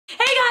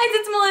guys,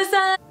 it's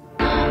Melissa.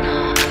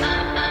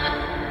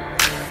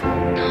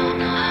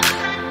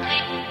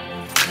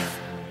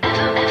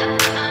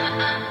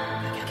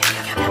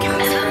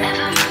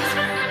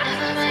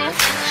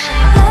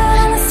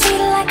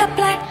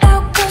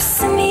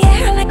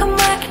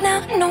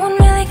 No one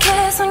really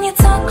cares when you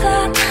talk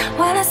loud.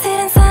 While I sit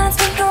in silence,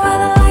 thinking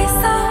while the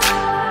lights out.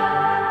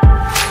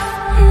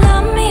 Now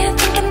I'm here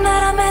thinking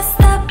that I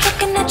messed up.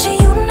 Looking at you,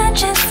 you not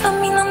just for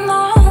me no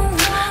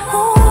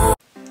more.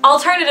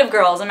 Alternative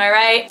girls, am I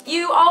right?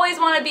 You always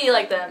want to be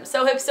like them.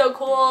 So hip, so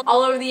cool,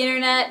 all over the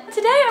internet.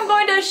 Today I'm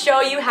going to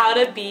show you how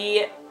to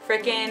be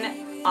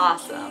freaking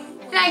awesome.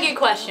 And I get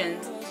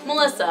questions.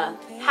 Melissa,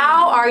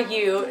 how are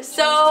you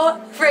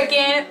so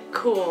freaking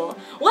cool?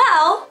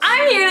 Well,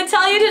 I'm here to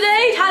tell you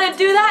today how to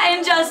do that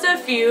in just a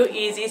few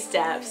easy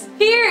steps.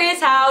 Here is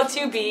how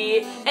to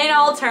be an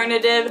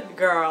alternative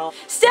girl.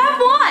 Step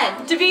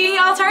 1 to being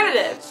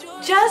alternative.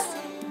 Just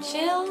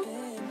chill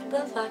the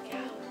fuck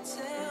out.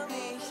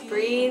 Just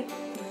breathe,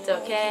 it's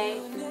okay,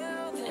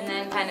 and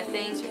then kind of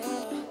think,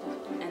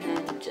 and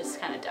then just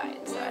kind of die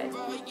inside.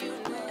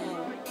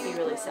 And be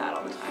really sad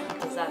all the time,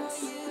 because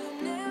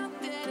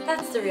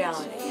that's the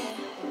reality.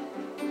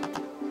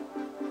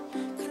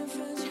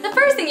 The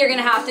first thing you're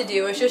gonna have to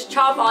do is just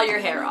chop all your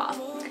hair off.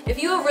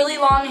 If you have really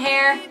long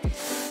hair,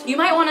 you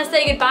might want to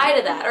say goodbye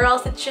to that, or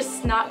else it's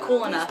just not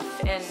cool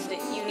enough and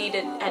you need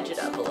to edge it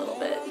up a little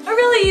bit. A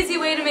really easy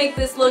way to make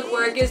this look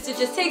work is to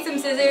just take some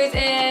scissors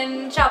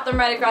and chop them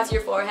right across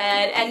your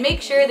forehead and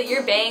make sure that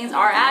your bangs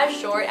are as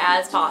short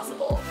as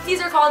possible.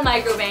 These are called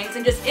micro bangs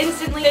and just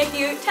instantly make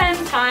you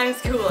 10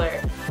 times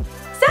cooler.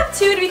 Step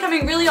 2 to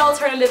becoming really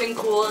alternative and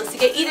cool is to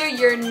get either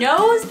your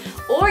nose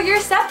or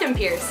your septum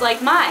pierced,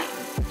 like mine.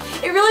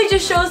 It really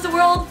just shows the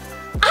world,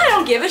 I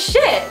don't give a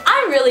shit.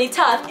 I'm really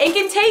tough and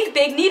can take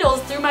big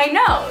needles through my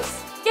nose.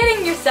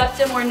 Getting your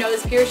septum or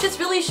nose pierced just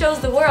really shows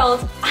the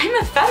world, I'm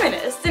a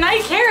feminist and I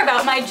care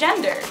about my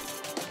gender.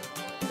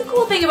 The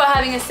cool thing about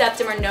having a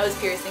septum or nose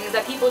piercing is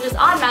that people just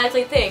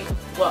automatically think,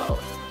 whoa,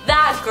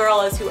 that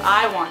girl is who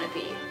I want to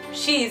be.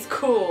 She's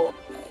cool.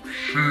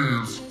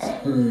 She's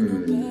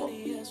cool.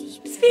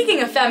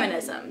 Speaking of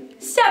feminism,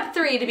 step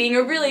 3 to being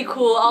a really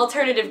cool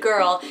alternative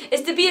girl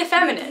is to be a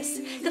feminist.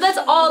 Because that's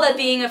all that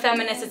being a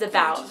feminist is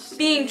about.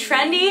 Being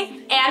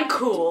trendy and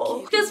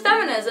cool. Because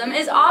feminism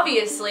is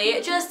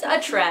obviously just a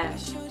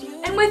trend.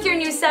 And with your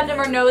new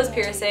septum or nose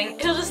piercing,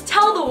 it'll just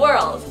tell the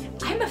world,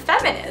 I'm a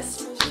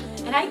feminist.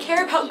 And I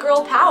care about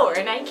girl power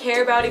and I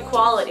care about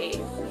equality.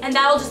 And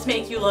that'll just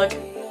make you look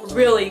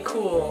really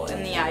cool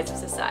in the eyes of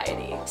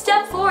society.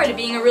 Step 4 to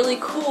being a really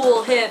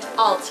cool, hip,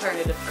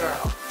 alternative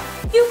girl.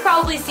 You've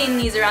probably seen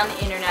these around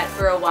the internet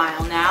for a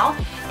while now,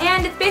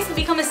 and it's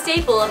basically become a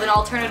staple of an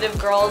alternative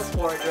girl's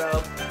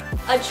wardrobe.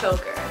 A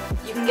choker.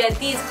 You can get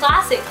these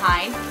classic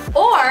kind,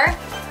 or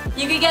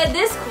you could get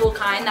this cool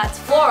kind that's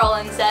floral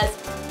and says,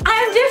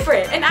 I'm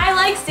different and I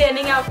like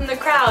standing out from the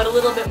crowd a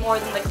little bit more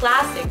than the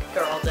classic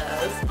girl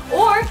does.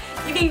 Or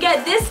you can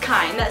get this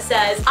kind that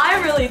says,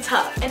 I'm really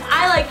tough and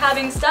I like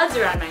having studs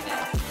around my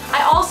neck.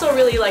 I also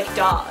really like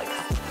dogs.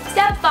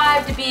 Step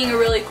 5 to being a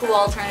really cool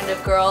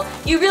alternative girl,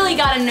 you really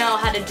gotta know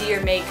how to do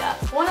your makeup.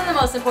 One of the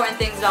most important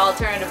things about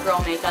alternative girl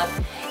makeup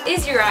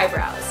is your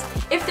eyebrows.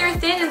 If they're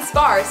thin and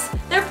sparse,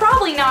 they're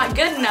probably not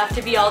good enough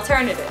to be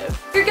alternative.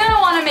 You're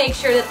gonna wanna make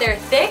sure that they're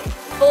thick,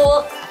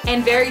 full,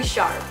 and very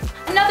sharp.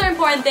 Another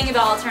important thing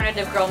about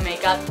alternative girl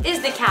makeup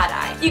is the cat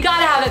eye. You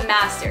gotta have it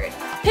mastered.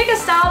 Pick a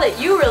style that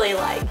you really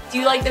like. Do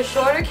you like the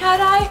shorter cat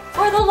eye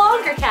or the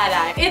longer cat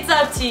eye? It's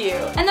up to you.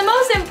 And the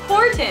most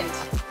important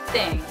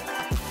thing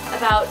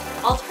about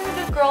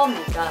alternative girl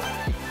makeup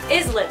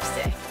is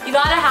lipstick. You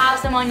gotta have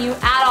some on you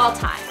at all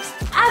times.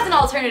 As an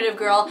alternative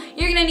girl,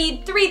 you're gonna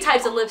need 3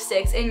 types of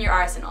lipsticks in your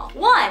arsenal.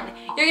 1,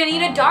 you're gonna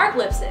need a dark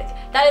lipstick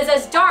that is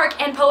as dark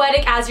and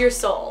poetic as your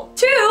soul.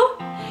 2,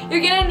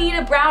 you're gonna need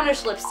a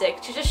brownish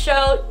lipstick to just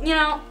show, you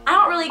know, I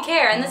don't really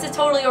care and this is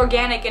totally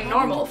organic and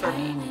normal for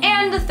me.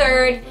 And the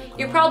 3rd,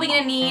 you're probably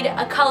gonna need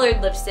a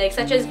colored lipstick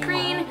such as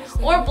green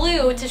or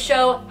blue to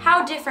show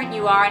how different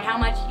you are and how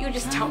much you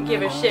just don't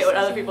give a shit what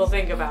other people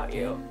think about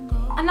you.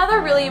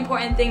 Another really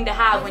important thing to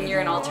have when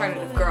you're an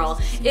alternative girl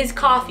is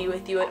coffee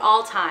with you at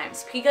all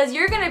times, because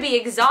you're gonna be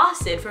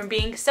exhausted from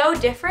being so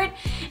different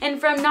and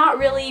from not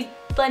really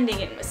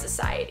blending in with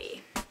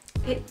society.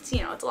 It's,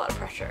 you know, it's a lot of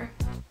pressure.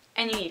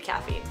 And you need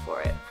caffeine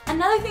for it.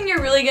 Another thing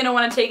you're really going to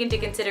want to take into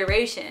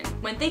consideration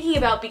when thinking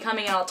about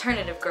becoming an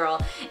alternative girl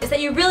is that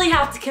you really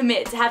have to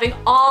commit to having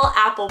all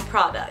Apple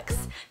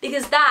products,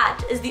 because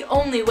that is the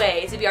only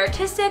way to be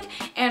artistic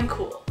and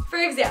cool. For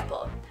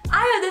example,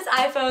 I have this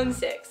iPhone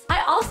 6.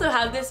 I also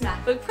have this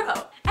MacBook Pro.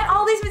 And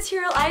all these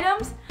material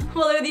items,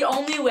 well, they're the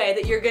only way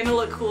that you're going to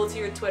look cool to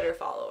your Twitter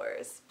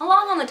followers.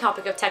 Along on the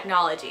topic of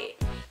technology,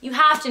 you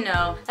have to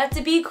know that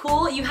to be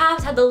cool, you have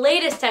to have the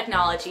latest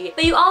technology,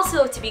 but you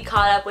also have to be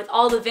caught up with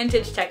all the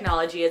vintage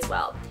technology as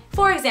well.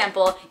 For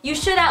example, you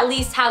should at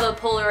least have a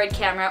Polaroid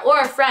camera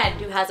or a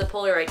friend who has a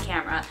Polaroid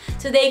camera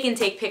so they can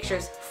take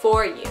pictures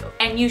for you.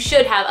 And you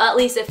should have at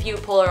least a few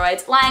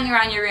Polaroids lying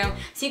around your room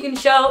so you can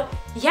show,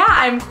 yeah,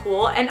 I'm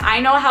cool and I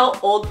know how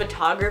old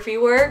photography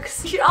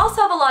works. You should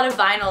also have a lot of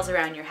vinyls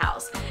around your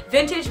house.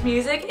 Vintage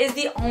music is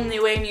the only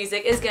way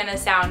music is gonna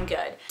sound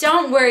good.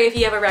 Don't worry if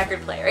you have a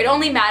record player. It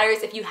only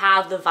matters if you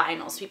have the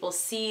vinyls. People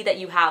see that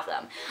you have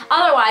them.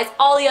 Otherwise,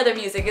 all the other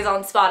music is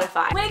on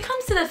Spotify. When it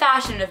comes to the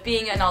fashion of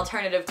being an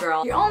alternative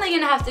girl, you're only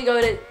gonna have to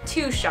go to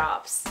 2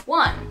 shops.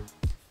 1,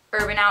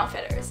 Urban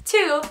Outfitters.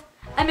 2,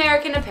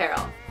 American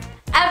Apparel.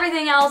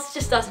 Everything else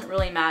just doesn't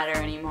really matter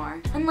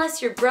anymore.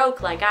 Unless you're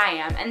broke like I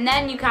am, and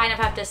then you kind of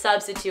have to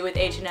substitute with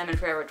H&M and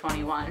Forever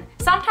 21.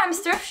 Sometimes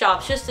thrift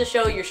shops just to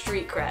show your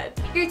street cred.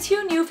 Your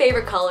 2 new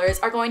favorite colors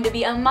are going to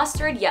be a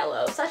mustard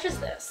yellow, such as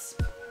this.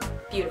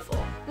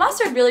 Beautiful.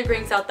 Mustard really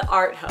brings out the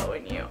art hoe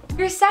in you.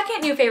 Your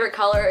second new favorite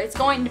color is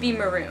going to be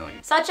maroon,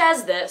 such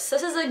as this.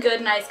 This is a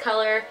good, nice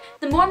color.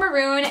 The more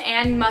maroon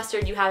and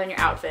mustard you have in your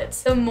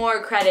outfits, the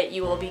more credit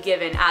you will be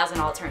given as an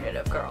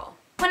alternative girl.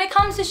 When it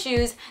comes to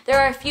shoes, there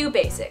are a few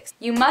basics.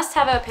 You must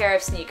have a pair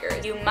of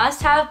sneakers, you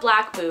must have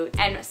black boot,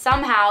 and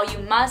somehow you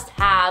must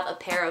have a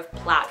pair of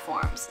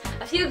platforms.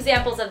 A few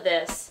examples of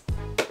this: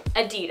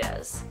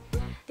 Adidas.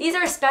 These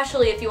are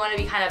especially if you want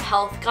to be kind of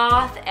health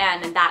goth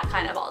and that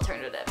kind of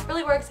alternative.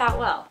 Really works out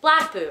well.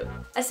 Black boot.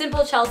 A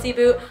simple Chelsea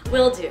boot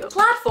will do.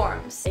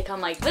 Platforms. They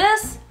come like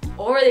this,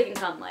 or they can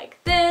come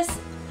like this.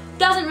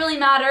 Doesn't really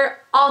matter.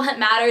 All that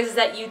matters is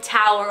that you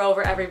tower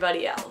over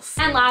everybody else.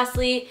 And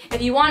lastly, if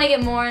you want to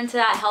get more into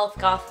that health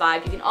goth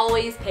vibe, you can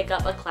always pick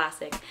up a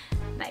classic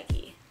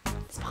Nike.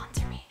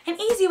 Sponsor me. An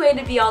easy way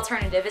to be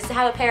alternative is to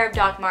have a pair of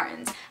Doc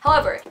Martens.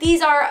 However,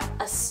 these are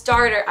a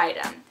starter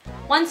item.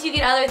 Once you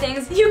get other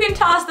things, you can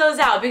toss those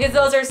out because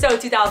those are so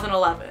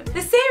 2011.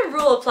 The same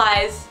rule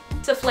applies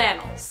to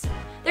flannels.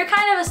 They're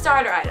kind of a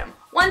starter item.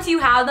 Once you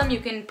have them, you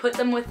can put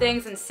them with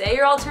things and say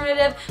you're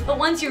alternative, but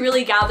once you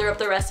really gather up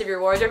the rest of your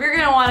wardrobe, you're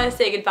gonna wanna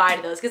say goodbye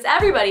to those because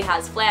everybody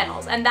has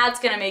flannels and that's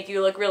gonna make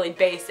you look really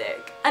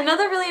basic.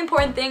 Another really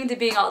important thing to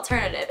being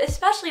alternative,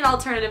 especially an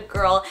alternative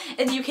girl,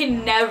 is you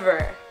can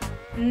never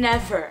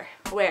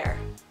wear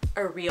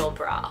a real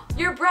bra.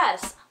 Your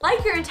breasts,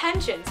 like your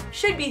intentions,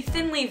 should be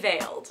thinly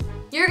veiled.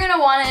 You're gonna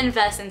wanna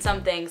invest in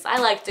some things I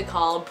like to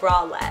call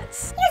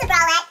bralettes. Here's a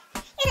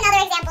bralette. Here's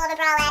another example of a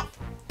bralette.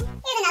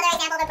 Here's another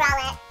example of a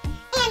bralette.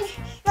 And,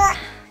 well,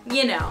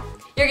 you know,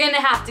 you're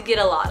gonna have to get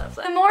a lot of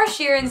them. The more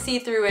sheer and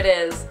see-through it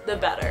is, the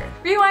better.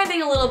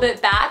 Rewinding a little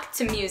bit back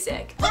to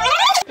music.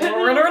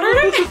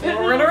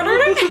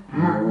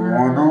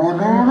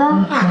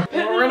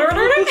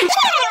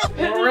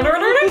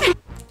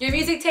 Your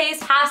music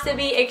taste has to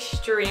be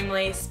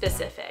extremely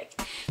specific.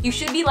 You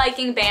should be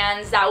liking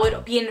bands that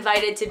would be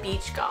invited to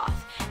Beach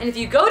Goth. And if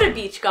you go to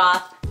Beach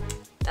Goth,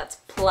 that's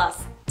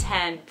plus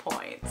 10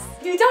 points.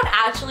 If you don't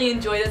actually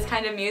enjoy this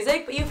kind of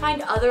music, but you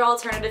find other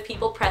alternative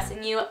people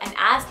pressing you and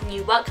asking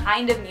you what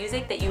kind of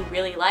music that you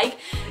really like,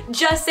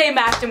 just say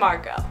Mac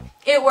DeMarco.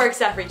 It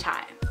works every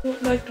time. I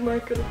want Mac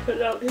DeMarco to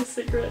put out his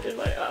cigarette in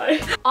my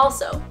eye.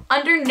 Also,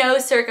 under no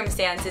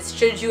circumstances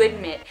should you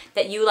admit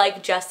that you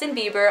like Justin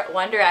Bieber,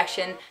 One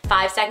Direction,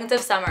 5 Seconds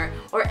of Summer,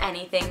 or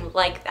anything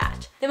like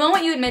that. The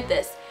moment you admit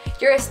this,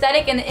 your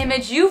aesthetic and the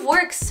image you've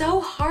worked so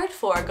hard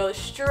for goes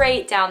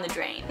straight down the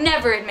drain.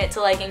 Never admit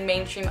to liking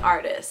mainstream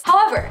artists.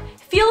 However,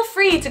 feel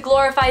free to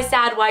glorify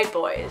sad white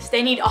boys.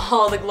 They need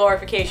all the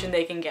glorification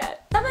they can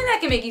get. Something that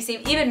can make you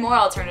seem even more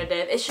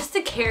alternative is just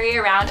to carry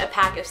around a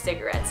pack of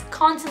cigarettes.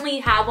 Constantly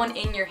have one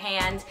in your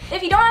hand.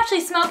 If you don't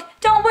actually smoke,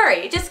 don't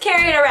worry, just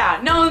carry it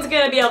around. No one's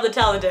gonna be able to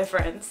tell the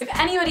difference. If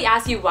anybody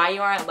asks you why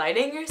you aren't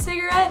lighting your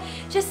cigarette,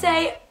 just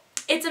say,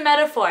 it's a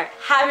metaphor.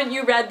 Haven't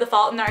you read The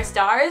Fault in Our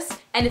Stars?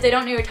 And if they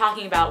don't know what you're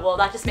talking about, well,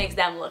 that just makes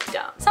them look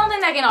dumb.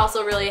 Something that can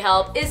also really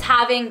help is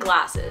having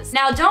glasses.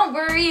 Now, don't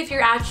worry if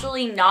you're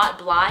actually not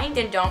blind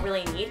and don't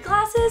really need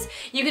glasses.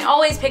 You can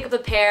always pick up a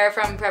pair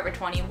from Forever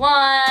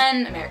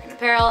 21, American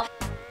Apparel.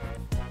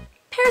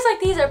 Pairs like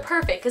these are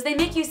perfect because they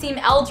make you seem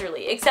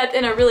elderly, except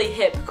in a really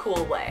hip,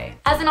 cool way.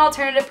 As an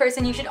alternative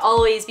person, you should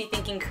always be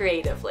thinking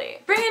creatively.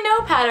 Bring a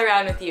notepad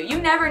around with you. You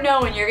never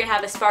know when you're gonna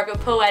have a spark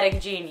of poetic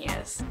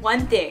genius.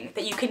 One thing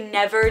that you can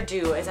never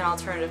do as an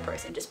alternative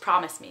person, just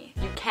promise me,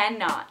 you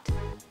cannot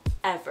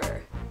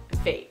ever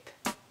vape.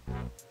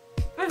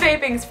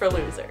 Vaping's for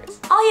losers.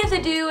 All you have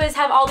to do is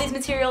have all these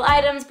material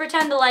items,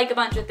 pretend to like a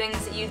bunch of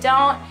things that you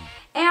don't,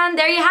 and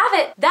there you have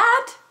it.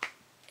 That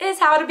is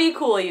how to be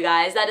cool, you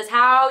guys. That is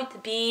how to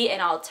be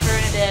an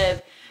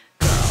alternative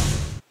girl.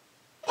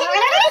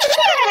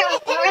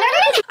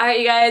 Alright,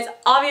 you guys,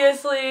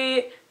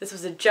 obviously this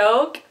was a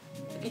joke.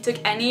 If you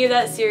took any of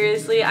that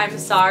seriously, I'm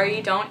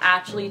sorry. Don't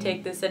actually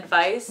take this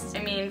advice. I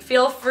mean,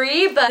 feel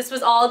free, but this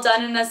was all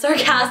done in a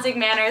sarcastic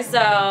manner,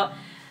 so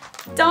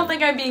don't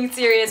think I'm being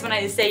serious when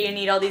I say you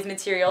need all these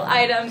material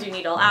items, you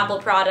need all Apple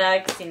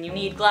products, and you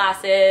need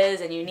glasses,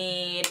 and you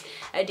need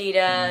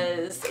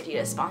Adidas.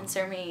 Adidas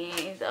sponsor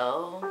me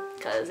though,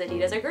 because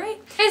Adidas are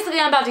great. Basically,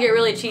 I'm about to get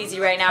really cheesy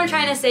right now. What I'm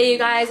trying to say, you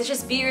guys, is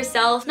just be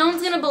yourself. No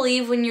one's gonna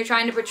believe when you're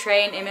trying to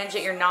portray an image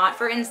that you're not.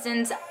 For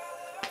instance,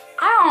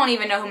 I don't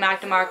even know who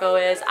Mac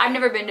DeMarco is. I've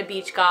never been to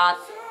Beach Goth,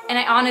 and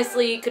I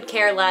honestly could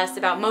care less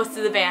about most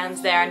of the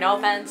bands there. No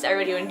offense to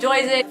everybody who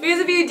enjoys it, because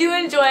if you do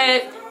enjoy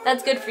it,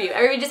 that's good for you.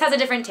 Everybody just has a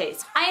different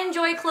taste. I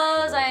enjoy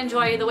clothes, I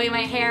enjoy the way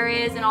my hair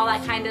is and all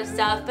that kind of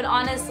stuff, but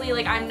honestly,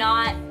 like, I'm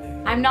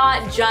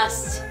not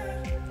just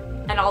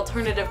an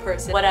alternative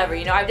person, whatever,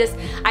 you know.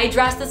 I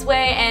dress this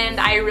way, and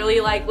I really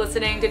like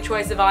listening to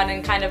Troye Sivan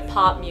and kind of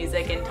pop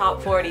music and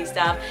top 40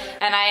 stuff,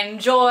 and I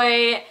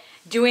enjoy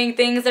doing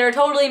things that are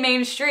totally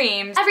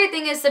mainstream.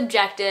 Everything is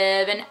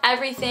subjective, and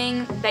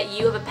everything that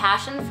you have a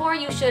passion for,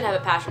 you should have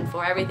a passion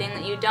for. Everything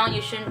that you don't,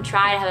 you shouldn't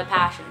try to have a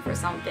passion for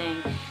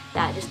something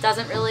that just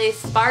doesn't really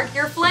spark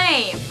your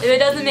flame. If it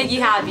doesn't make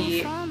you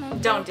happy,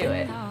 don't do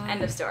it.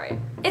 End of story.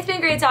 It's been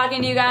great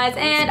talking to you guys,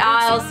 and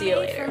I'll see you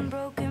later.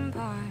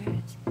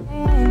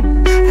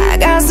 I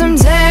got some